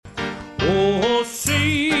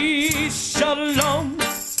עושי שלום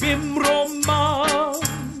במרומיו,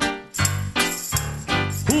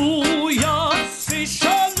 הוא יעשה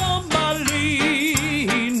שלום עלינו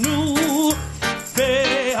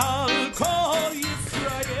ועל כל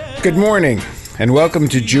ישראל. Good morning, and welcome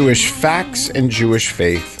to Jewish Facts and Jewish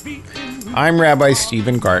Faith. I'm Rabbi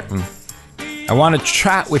Stephen Garten. I want to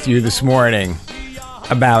chat with you this morning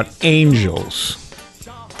about angels.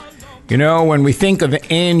 You know, when we think of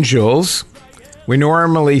angels, we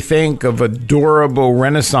normally think of adorable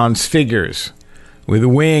Renaissance figures with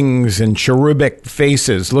wings and cherubic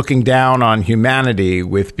faces looking down on humanity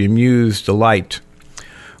with bemused delight.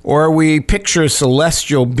 Or we picture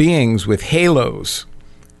celestial beings with halos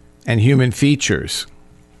and human features.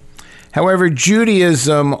 However,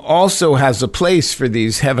 Judaism also has a place for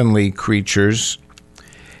these heavenly creatures.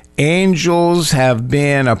 Angels have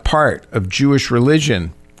been a part of Jewish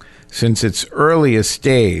religion since its earliest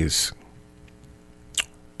days.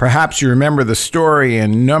 Perhaps you remember the story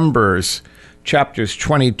in Numbers, chapters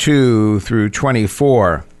 22 through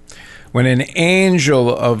 24, when an angel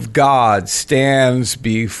of God stands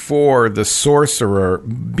before the sorcerer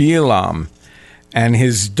Balaam and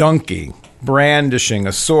his donkey, brandishing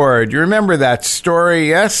a sword. You remember that story,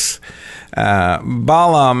 yes?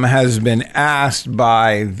 Balaam has been asked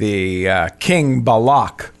by the king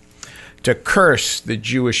Balak to curse the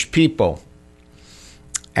Jewish people.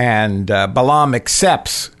 And Balaam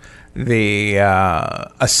accepts the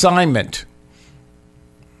assignment.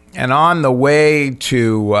 And on the way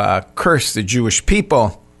to curse the Jewish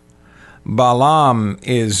people, Balaam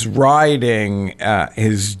is riding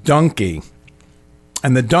his donkey.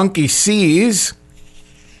 And the donkey sees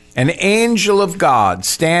an angel of God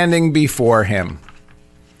standing before him.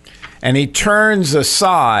 And he turns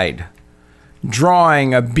aside,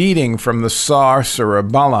 drawing a beating from the sorcerer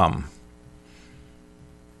Balaam.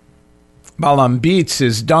 Balaam beats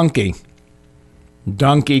his donkey.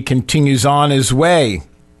 Donkey continues on his way.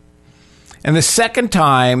 And the second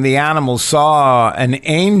time the animal saw an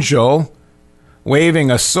angel waving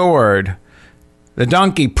a sword, the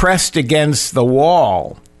donkey pressed against the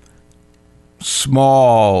wall,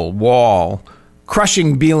 small wall,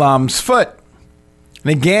 crushing Balaam's foot.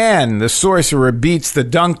 And again, the sorcerer beats the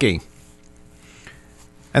donkey.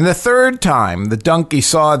 And the third time, the donkey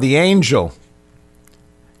saw the angel.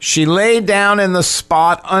 She lay down in the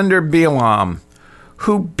spot under Balaam,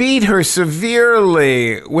 who beat her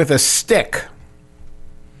severely with a stick.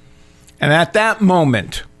 And at that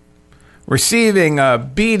moment, receiving a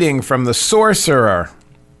beating from the sorcerer,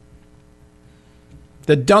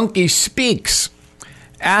 the donkey speaks,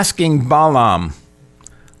 asking Balaam,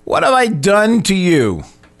 "What have I done to you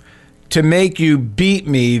to make you beat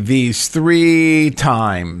me these 3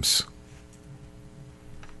 times?"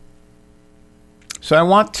 So I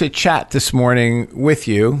want to chat this morning with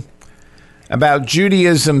you about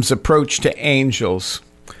Judaism's approach to angels,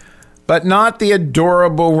 but not the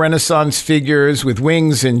adorable Renaissance figures with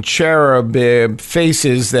wings and cherubim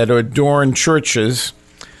faces that adorn churches,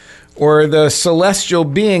 or the celestial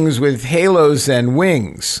beings with halos and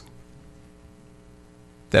wings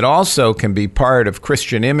that also can be part of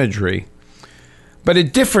Christian imagery, but a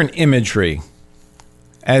different imagery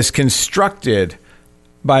as constructed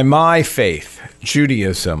by my faith,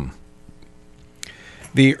 Judaism.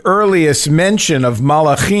 The earliest mention of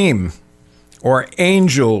malachim, or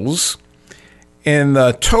angels, in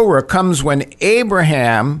the Torah comes when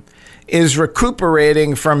Abraham is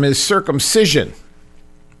recuperating from his circumcision.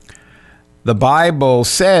 The Bible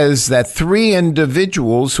says that 3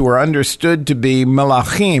 individuals who are understood to be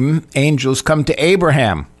malachim, angels, come to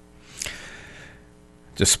Abraham.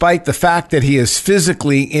 Despite the fact that he is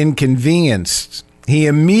physically inconvenienced, he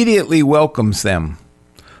immediately welcomes them,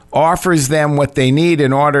 offers them what they need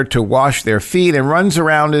in order to wash their feet, and runs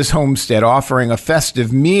around his homestead offering a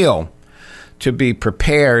festive meal to be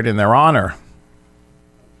prepared in their honor.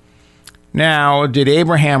 Now, did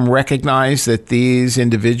Abraham recognize that these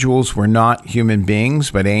individuals were not human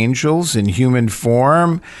beings, but angels in human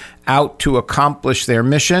form out to accomplish their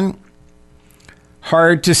mission?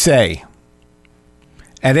 Hard to say.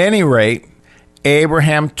 At any rate,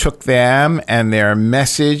 Abraham took them and their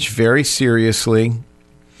message very seriously.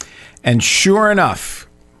 And sure enough,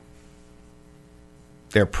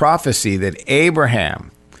 their prophecy that Abraham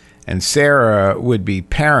and Sarah would be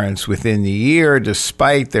parents within the year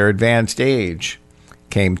despite their advanced age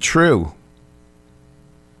came true.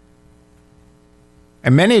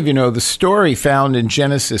 And many of you know the story found in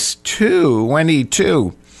Genesis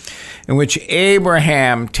 22, in which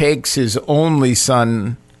Abraham takes his only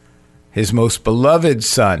son, his most beloved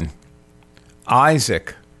son,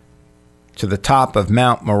 Isaac, to the top of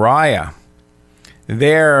Mount Moriah.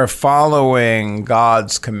 There, following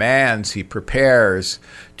God's commands, he prepares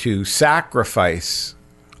to sacrifice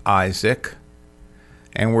Isaac.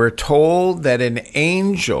 And we're told that an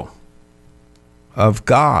angel of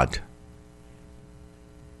God,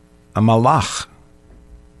 a malach,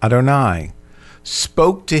 Adonai,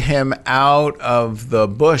 spoke to him out of the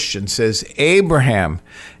bush and says, Abraham,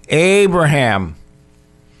 Abraham.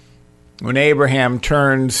 When Abraham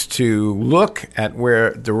turns to look at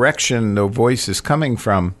where direction the voice is coming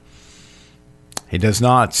from, he does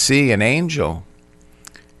not see an angel.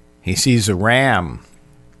 He sees a ram.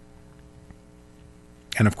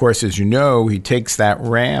 And of course, as you know, he takes that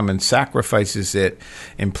ram and sacrifices it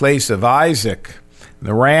in place of Isaac.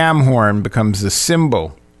 The ram horn becomes the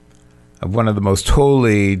symbol of one of the most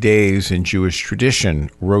holy days in Jewish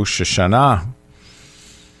tradition, Rosh Hashanah.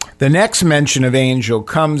 The next mention of angel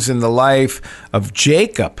comes in the life of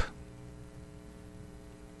Jacob,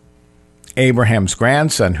 Abraham's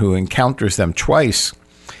grandson, who encounters them twice.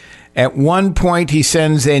 At one point, he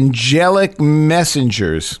sends angelic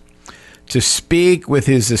messengers to speak with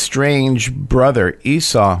his estranged brother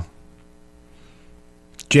Esau.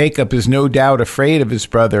 Jacob is no doubt afraid of his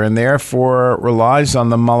brother and therefore relies on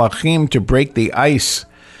the malachim to break the ice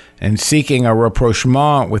and seeking a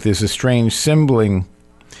rapprochement with his estranged sibling.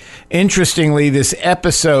 Interestingly, this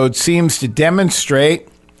episode seems to demonstrate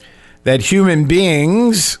that human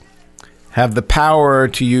beings have the power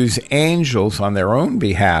to use angels on their own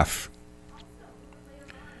behalf.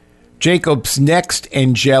 Jacob's next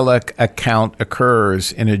angelic account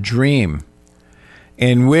occurs in a dream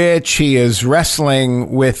in which he is wrestling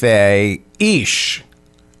with a ish,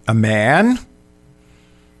 a man,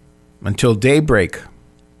 until daybreak.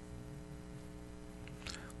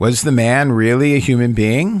 Was the man really a human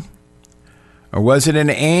being? Or was it an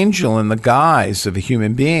angel in the guise of a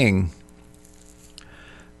human being?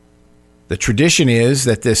 The tradition is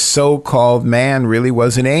that this so-called man really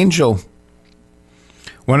was an angel.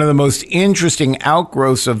 One of the most interesting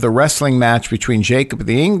outgrowths of the wrestling match between Jacob and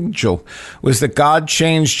the angel was that God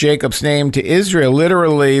changed Jacob's name to Israel,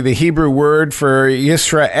 literally the Hebrew word for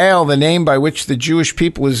Yisrael, the name by which the Jewish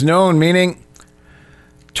people is known, meaning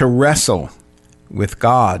to wrestle with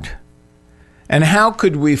God. And how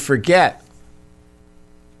could we forget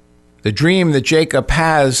the dream that Jacob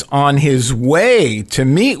has on his way to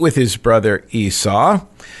meet with his brother Esau,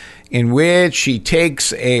 in which he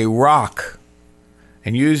takes a rock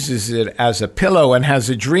and uses it as a pillow and has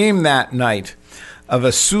a dream that night of a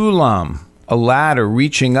sulam, a ladder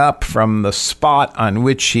reaching up from the spot on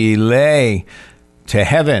which he lay to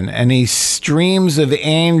heaven. And he dreams of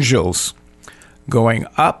angels going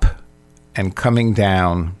up and coming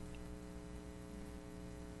down.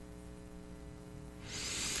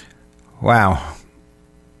 Wow.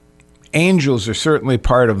 Angels are certainly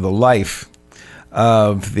part of the life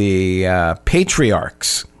of the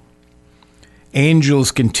patriarchs.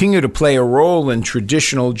 Angels continue to play a role in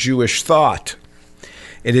traditional Jewish thought.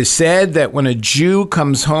 It is said that when a Jew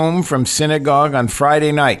comes home from synagogue on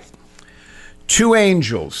Friday night, two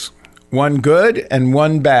angels, one good and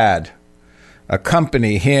one bad,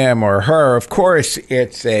 accompany him or her. Of course,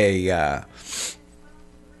 it's a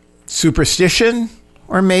superstition,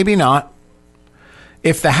 or maybe not.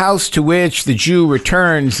 If the house to which the Jew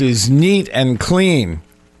returns is neat and clean,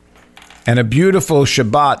 and a beautiful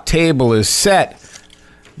Shabbat table is set,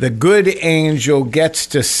 the good angel gets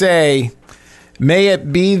to say, "May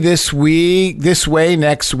it be this way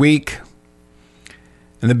next week."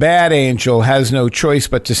 And the bad angel has no choice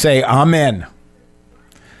but to say, "Amen,"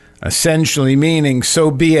 essentially meaning, "So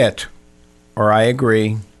be it," or "I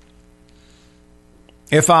agree."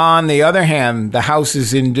 If, on the other hand, the house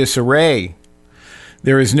is in disarray,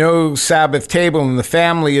 there is no Sabbath table, and the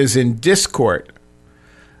family is in discord,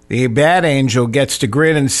 the bad angel gets to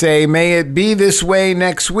grin and say, "May it be this way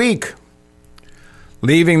next week,"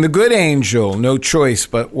 leaving the good angel no choice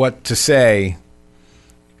but what to say,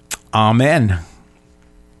 "Amen."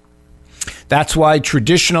 That's why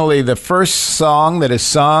traditionally the first song that is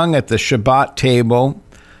sung at the Shabbat table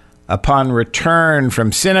upon return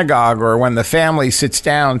from synagogue or when the family sits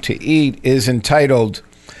down to eat is entitled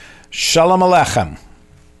Shalom Aleichem.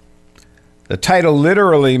 The title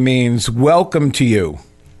literally means "welcome to you,"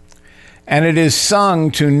 and it is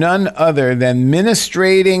sung to none other than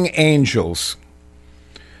ministrating angels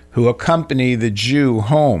who accompany the Jew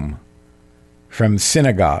home from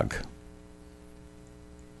synagogue.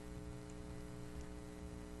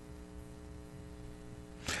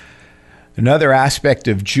 Another aspect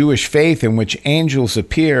of Jewish faith in which angels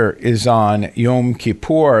appear is on Yom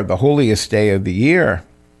Kippur, the holiest day of the year.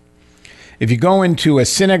 If you go into a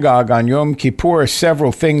synagogue on Yom Kippur,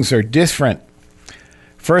 several things are different.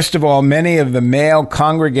 First of all, many of the male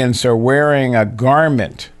congregants are wearing a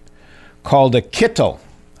garment called a kittel,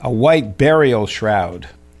 a white burial shroud.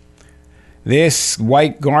 This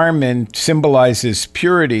white garment symbolizes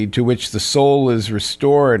purity to which the soul is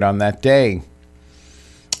restored on that day.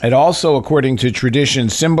 It also, according to tradition,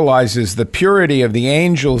 symbolizes the purity of the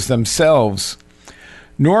angels themselves.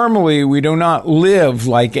 Normally, we do not live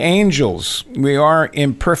like angels. We are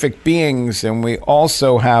imperfect beings, and we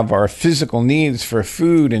also have our physical needs for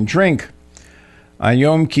food and drink. On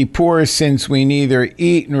Yom Kippur, since we neither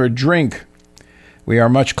eat nor drink, we are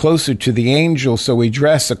much closer to the angels, so we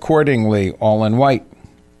dress accordingly, all in white.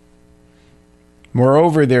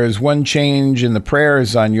 Moreover, there is one change in the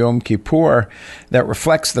prayers on Yom Kippur that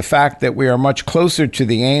reflects the fact that we are much closer to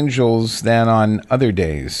the angels than on other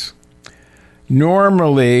days.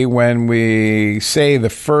 Normally, when we say the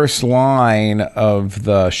first line of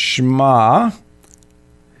the Shema,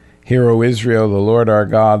 Hear, O Israel, the Lord our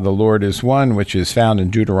God, the Lord is one, which is found in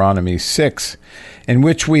Deuteronomy 6, in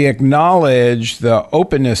which we acknowledge the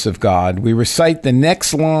openness of God, we recite the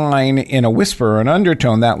next line in a whisper or an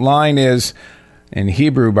undertone. That line is, in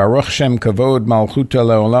Hebrew, Baruch Shem Kavod Malchuta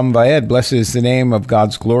Leolam Vaed, blessed is the name of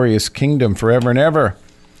God's glorious kingdom forever and ever.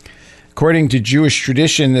 According to Jewish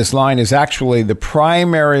tradition, this line is actually the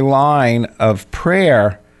primary line of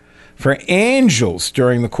prayer for angels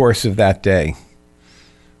during the course of that day.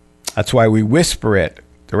 That's why we whisper it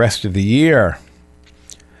the rest of the year.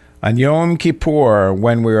 On Yom Kippur,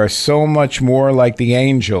 when we are so much more like the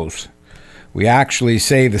angels, we actually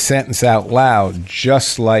say the sentence out loud,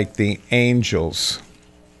 just like the angels.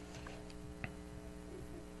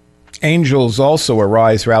 Angels also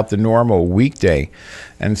arise throughout the normal weekday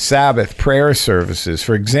and Sabbath prayer services.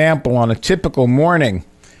 For example, on a typical morning,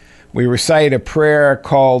 we recite a prayer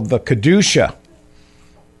called the Kedusha,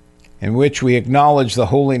 in which we acknowledge the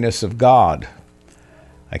holiness of God.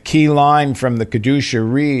 A key line from the Kedusha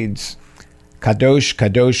reads, Kadosh,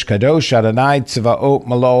 Kadosh, Kadosh, Adonai Tzvaot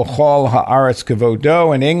Malol Chol Haaretz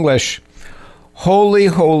Kevodo. In English, holy,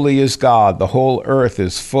 holy is God. The whole earth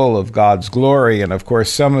is full of God's glory. And of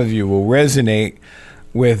course, some of you will resonate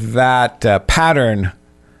with that pattern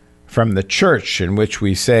from the church in which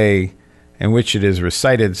we say, in which it is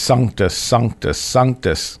recited, Sanctus, Sanctus,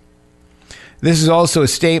 Sanctus. This is also a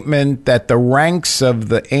statement that the ranks of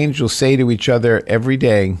the angels say to each other every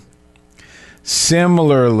day.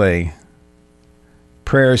 Similarly,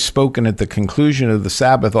 prayers spoken at the conclusion of the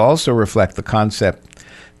Sabbath also reflect the concept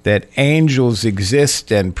that angels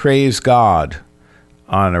exist and praise God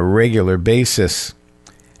on a regular basis.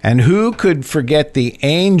 And who could forget the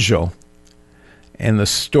angel in the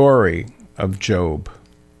story of Job?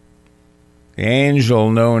 The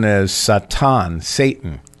angel known as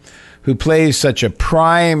Satan, who plays such a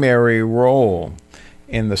primary role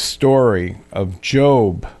in the story of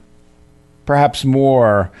Job, perhaps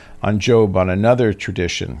more on Job on another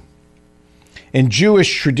tradition. In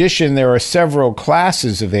Jewish tradition, there are several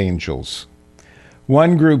classes of angels.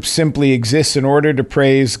 One group simply exists in order to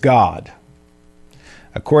praise God.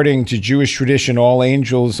 According to Jewish tradition, all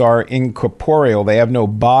angels are incorporeal. They have no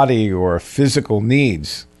body or physical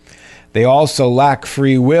needs. They also lack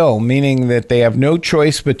free will, meaning that they have no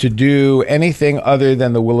choice but to do anything other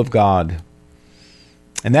than the will of God.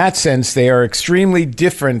 In that sense, they are extremely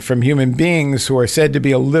different from human beings who are said to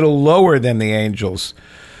be a little lower than the angels,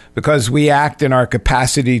 because we act in our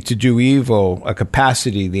capacity to do evil, a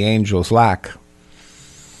capacity the angels lack.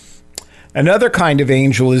 Another kind of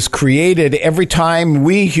angel is created every time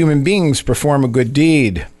we human beings perform a good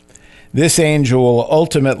deed. This angel will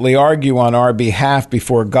ultimately argue on our behalf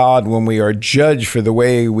before God when we are judged for the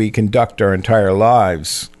way we conduct our entire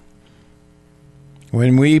lives.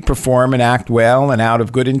 When we perform and act well and out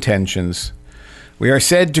of good intentions, we are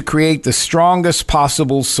said to create the strongest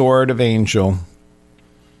possible sort of angel.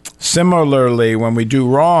 Similarly, when we do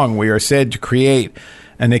wrong, we are said to create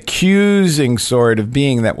an accusing sort of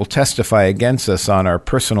being that will testify against us on our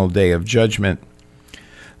personal day of judgment.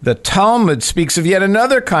 The Talmud speaks of yet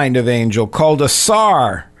another kind of angel called a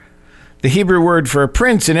sar, the Hebrew word for a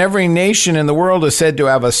prince. And every nation in the world is said to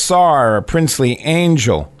have a sar, a princely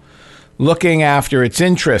angel, looking after its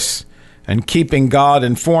interests and keeping God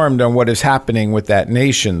informed on what is happening with that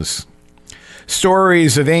nation's.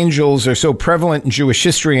 Stories of angels are so prevalent in Jewish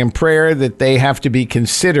history and prayer that they have to be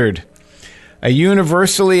considered a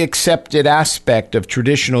universally accepted aspect of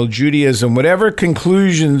traditional Judaism, whatever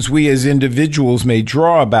conclusions we as individuals may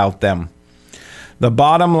draw about them. The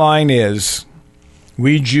bottom line is,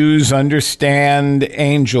 we Jews understand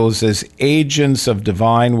angels as agents of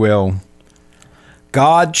divine will.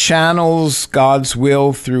 God channels God's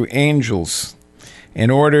will through angels. in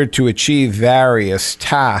order to achieve various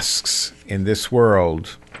tasks in this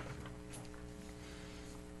world.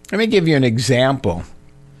 Let me give you an example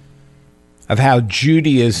of how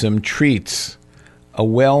Judaism treats a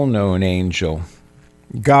well-known angel,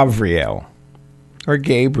 Gabriel, or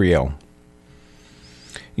Gabriel.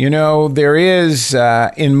 You know, there is,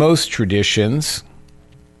 in most traditions,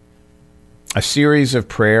 a series of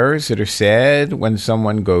prayers that are said when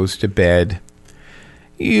someone goes to bed.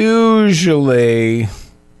 Usually,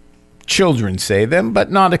 children say them,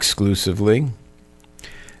 but not exclusively.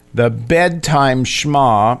 The bedtime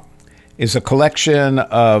Shema is a collection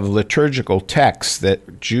of liturgical texts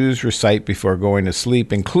that Jews recite before going to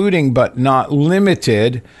sleep, including but not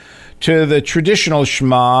limited to the traditional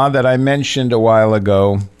Shema that I mentioned a while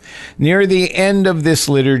ago. Near the end of this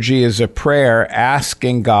liturgy is a prayer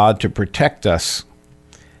asking God to protect us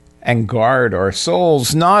and guard our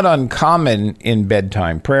souls, not uncommon in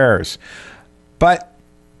bedtime prayers. But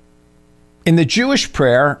in the Jewish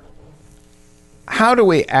prayer, how do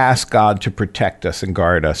we ask God to protect us and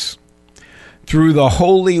guard us? Through the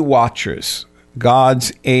holy watchers,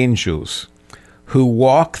 God's angels, who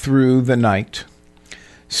walk through the night.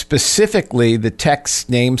 Specifically, the text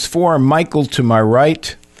names four: Michael to my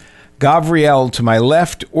right, Gabriel to my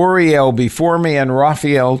left, Uriel before me, and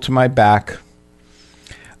Raphael to my back.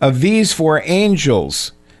 Of these four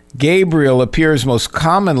angels, Gabriel appears most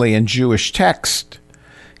commonly in Jewish text.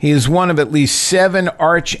 He is one of at least 7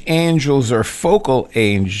 archangels or focal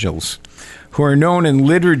angels who are known in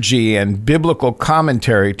liturgy and biblical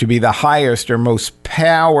commentary to be the highest or most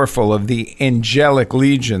powerful of the angelic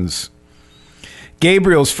legions.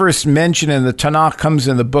 Gabriel's first mention in the Tanakh comes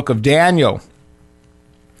in the book of Daniel.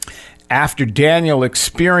 After Daniel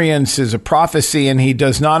experiences a prophecy and he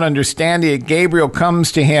does not understand it, Gabriel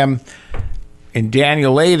comes to him in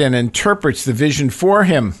Daniel 8 and interprets the vision for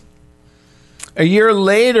him. A year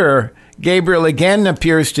later, Gabriel again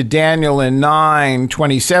appears to Daniel in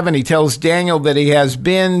 9:27. He tells Daniel that he has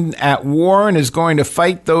been at war and is going to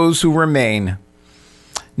fight those who remain.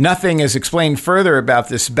 Nothing is explained further about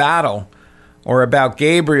this battle or about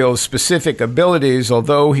Gabriel's specific abilities,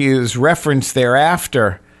 although he is referenced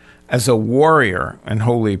thereafter as a warrior and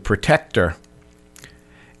holy protector.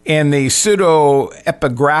 In the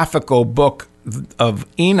pseudo-epigraphical book of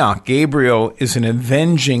Enoch, Gabriel is an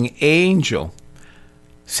avenging angel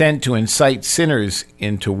sent to incite sinners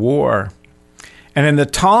into war. And in the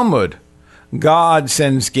Talmud, God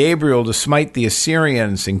sends Gabriel to smite the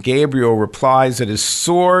Assyrians, and Gabriel replies that his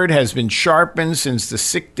sword has been sharpened since the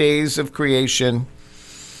 6 days of creation.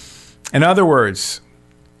 In other words,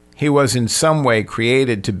 he was in some way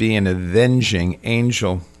created to be an avenging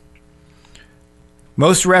angel.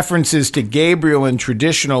 Most references to Gabriel in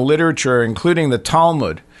traditional literature, including the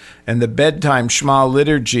Talmud and the bedtime Shema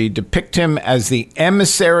liturgy, depict him as the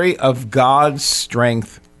emissary of God's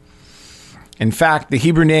strength. In fact, the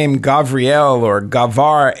Hebrew name Gavriel or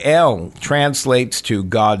Gavar El translates to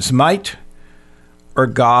God's might or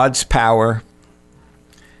God's power.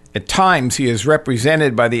 At times, he is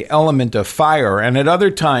represented by the element of fire, and at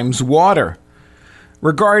other times, water.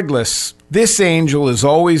 Regardless, this angel is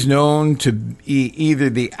always known to be either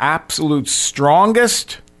the absolute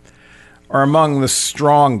strongest or among the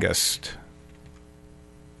strongest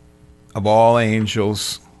of all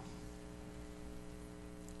angels.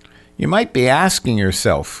 You might be asking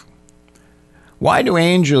yourself, why do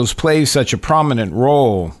angels play such a prominent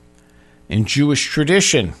role in Jewish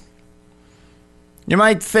tradition? You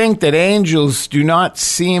might think that angels do not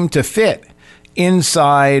seem to fit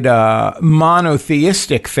inside a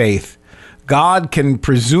monotheistic faith. God can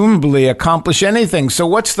presumably accomplish anything. So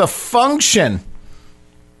what's the function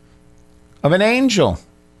of an angel?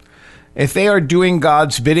 If they are doing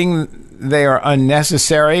God's bidding, they are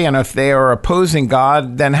unnecessary. And if they are opposing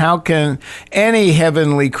God, then how can any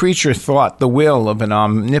heavenly creature thwart the will of an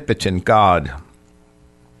omnipotent God?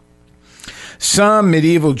 Some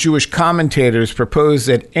medieval Jewish commentators propose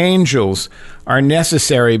that angels are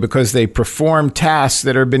necessary because they perform tasks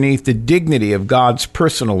that are beneath the dignity of God's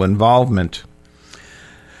personal involvement.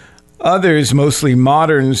 Others, mostly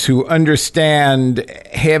moderns who understand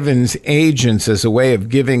heaven's agents as a way of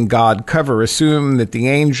giving God cover, assume that the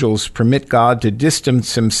angels permit God to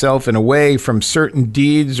distance himself in a way from certain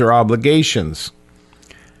deeds or obligations.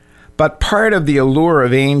 But part of the allure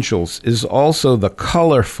of angels is also the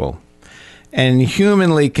colorful and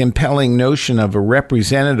humanly compelling notion of a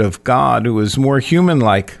representative God who is more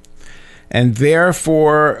human-like and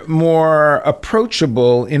therefore more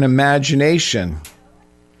approachable in imagination.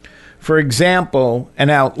 For example, as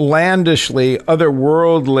outlandishly and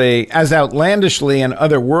otherworldly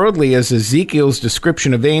as Ezekiel's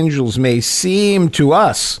description of angels may seem to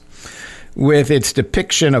us, with its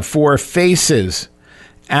depiction of 4 faces,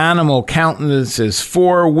 animal countenances,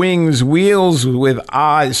 4 wings, wheels with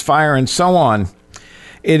eyes, fire, and so on,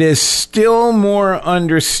 it is still more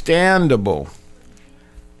understandable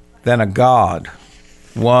than a God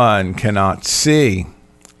one cannot see.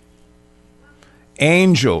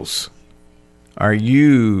 Angels are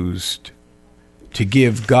used to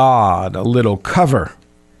give God a little cover,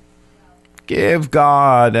 give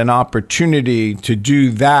God an opportunity to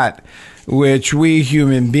do that which we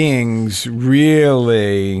human beings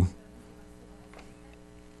really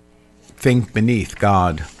think beneath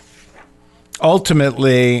God.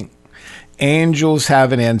 Ultimately, angels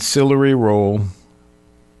have an ancillary role.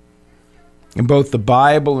 In both the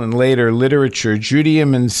Bible and later literature,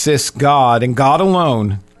 Judaism insists God, and God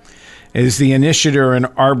alone, is the initiator and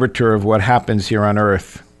arbiter of what happens here on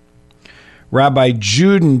earth. Rabbi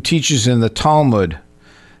Juden teaches in the Talmud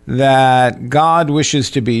that God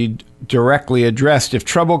wishes to be directly addressed. If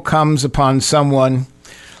trouble comes upon someone,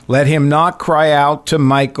 let him not cry out to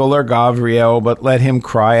Michael or Gabriel, but let him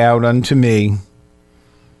cry out unto me.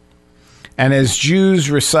 And as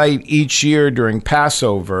Jews recite each year during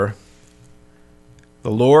Passover,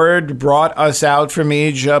 the Lord brought us out from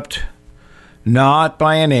Egypt, not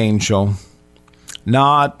by an angel,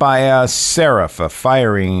 not by a seraph, a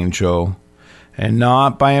fiery angel, and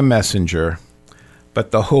not by a messenger, but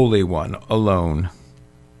the Holy One alone.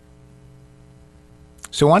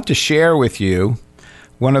 So I want to share with you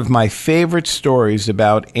one of my favorite stories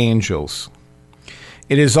about angels.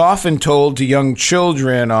 It is often told to young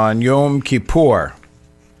children on Yom Kippur,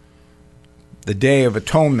 the Day of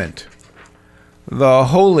Atonement, the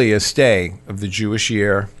holiest day of the Jewish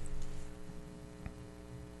year.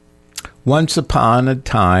 Once upon a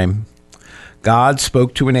time, God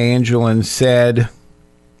spoke to an angel and said,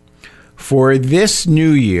 "For this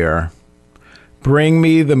new year, bring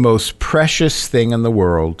me the most precious thing in the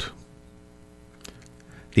world."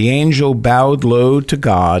 The angel bowed low to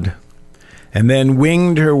God and then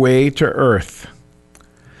winged her way to earth.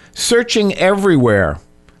 Searching everywhere,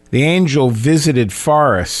 the angel visited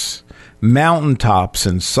forests, mountaintops,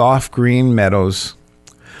 and soft green meadows.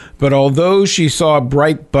 But although she saw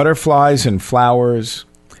bright butterflies and flowers,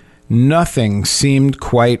 nothing seemed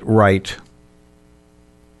quite right.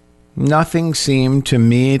 Nothing seemed to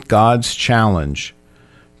meet God's challenge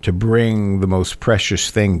to bring the most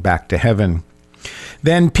precious thing back to heaven.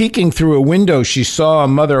 Then, peeking through a window, she saw a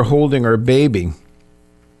mother holding her baby.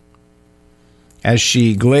 As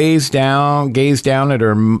she gazed down at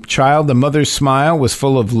her child, the mother's smile was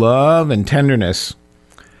full of love and tenderness.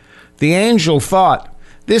 The angel thought,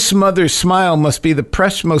 "This mother's smile must be the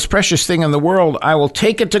most precious thing in the world. I will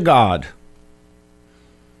take it to God."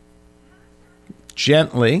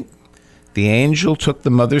 Gently, the angel took the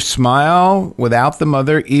mother's smile without the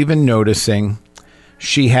mother even noticing.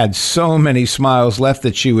 She had so many smiles left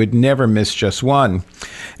that she would never miss just one.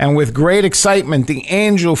 And with great excitement, the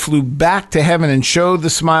angel flew back to heaven and showed the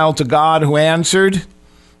smile to God, who answered,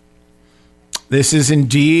 "This is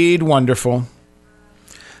indeed wonderful.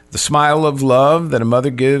 The smile of love that a mother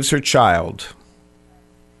gives her child.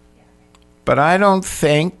 But I don't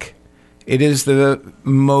think it is the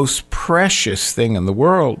most precious thing in the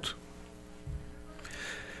world."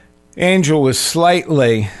 Angel was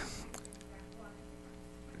slightly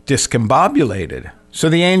discombobulated. So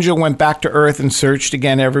the angel went back to earth and searched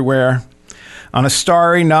again everywhere. On a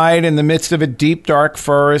starry night in the midst of a deep, dark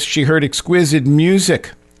forest, she heard exquisite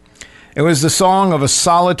music. It was the song of a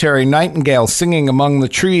solitary nightingale singing among the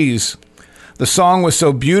trees. The song was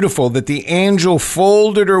so beautiful that the angel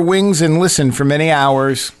folded her wings and listened for many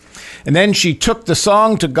hours. And then she took the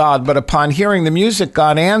song to God, but upon hearing the music,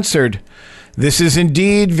 God answered, "This is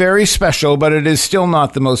indeed very special, but it is still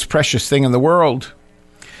not the most precious thing in the world."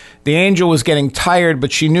 The angel was getting tired,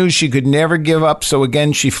 but she knew she could never give up, so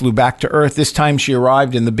again she flew back to earth. This time she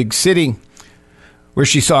arrived in the big city, where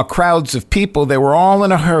she saw crowds of people. They were all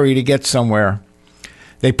in a hurry to get somewhere.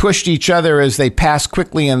 They pushed each other as they passed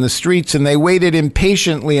quickly in the streets, and they waited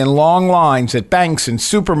impatiently in long lines at banks and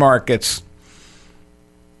supermarkets.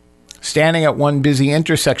 Standing at one busy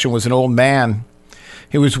intersection was an old man.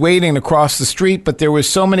 He was waiting to cross the street, but there were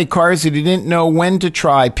so many cars that he didn't know when to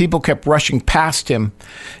try. People kept rushing past him,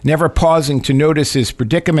 never pausing to notice his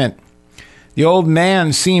predicament. The old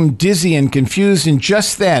man seemed dizzy and confused, and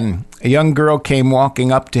just then, a young girl came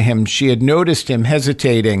walking up to him. She had noticed him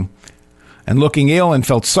hesitating and looking ill and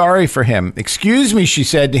felt sorry for him. "Excuse me," she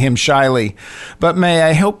said to him shyly, "but may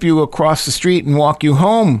I help you across the street and walk you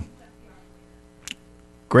home?"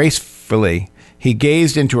 Gracefully, he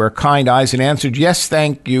gazed into her kind eyes and answered, "Yes,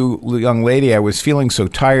 thank you, young lady. I was feeling so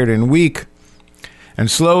tired and weak." And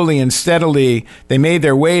slowly and steadily, they made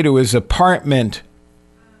their way to his apartment,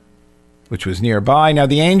 which was nearby. Now,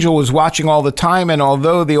 the angel was watching all the time, and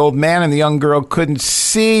although the old man and the young girl couldn't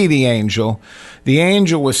see the angel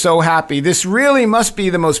was so happy. This really must be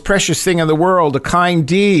the most precious thing in the world, a kind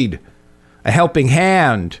deed, a helping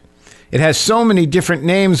hand. It has so many different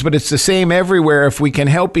names, but it's the same everywhere. If we can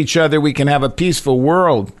help each other, we can have a peaceful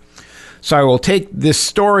world. So I will take this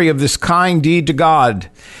story of this kind deed to God.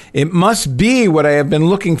 It must be what I have been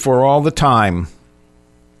looking for all the time.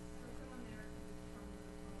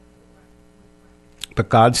 But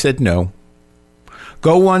God said no.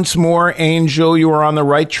 "Go once more, angel. You are on the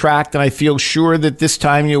right track, and I feel sure that this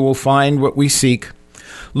time you will find what we seek.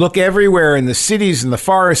 Look everywhere, in the cities, in the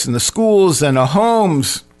forests, in the schools, and the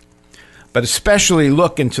homes, but especially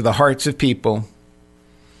look into the hearts of people."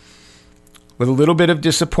 With a little bit of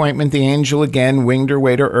disappointment, the angel again winged her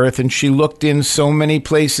way to earth, and she looked in so many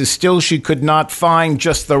places. Still, she could not find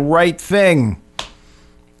just the right thing.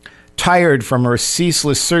 Tired from her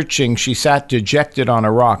ceaseless searching, she sat dejected on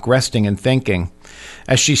a rock, resting and thinking.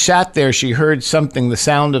 As she sat there, she heard something, the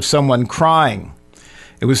sound of someone crying.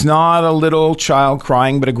 It was not a little child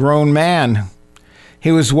crying, but a grown man.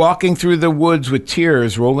 He was walking through the woods with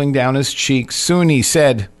tears rolling down his cheeks. Soon he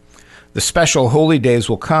said, "The special holy days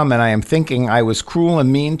will come, and I am thinking I was cruel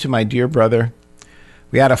and mean to my dear brother.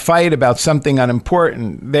 We had a fight about something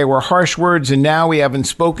unimportant. They were harsh words, and now we haven't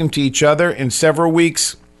spoken to each other in several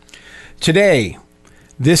weeks. Today,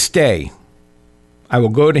 this day, I will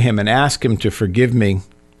go to him and ask him to forgive me.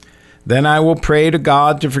 Then I will pray to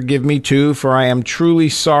God to forgive me too, for I am truly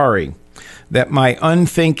sorry that my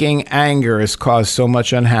unthinking anger has caused so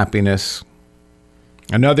much unhappiness."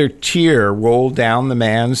 Another tear rolled down the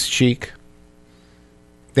man's cheek.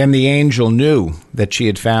 Then the angel knew that she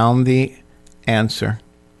had found the answer.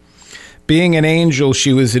 Being an angel,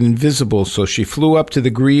 she was invisible, so she flew up to the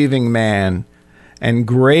grieving man and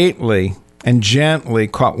greatly and gently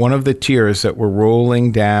caught one of the tears that were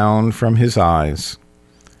rolling down from his eyes.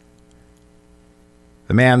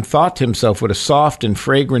 The man thought to himself, "What a soft and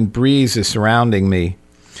fragrant breeze is surrounding me.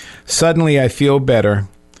 Suddenly I feel better.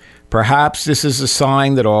 Perhaps this is a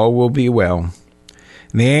sign that all will be well."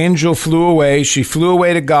 And the angel flew away. She flew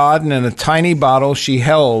away to God, and in a tiny bottle she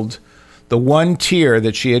held the one tear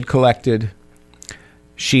that she had collected.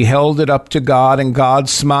 She held it up to God, and God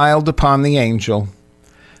smiled upon the angel.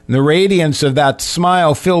 And the radiance of that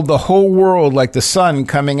smile filled the whole world like the sun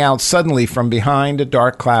coming out suddenly from behind a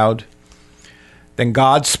dark cloud. Then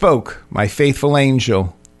God spoke, "My faithful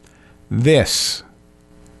angel, this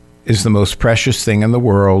is the most precious thing in the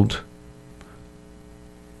world,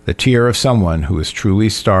 the tear of someone who is truly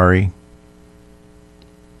sorry."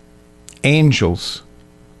 Angels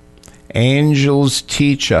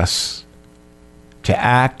teach us to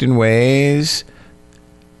act in ways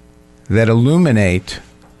that illuminate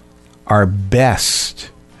our best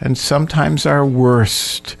and sometimes our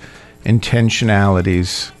worst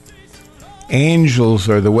intentionalities. Angels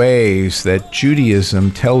are the ways that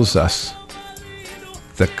Judaism tells us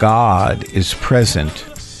that God is present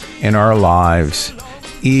in our lives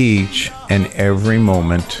each and every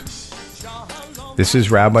moment. This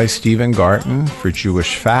is Rabbi Stephen Garten for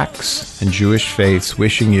Jewish Facts and Jewish Faiths,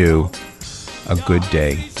 wishing you a good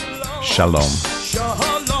day. Shalom.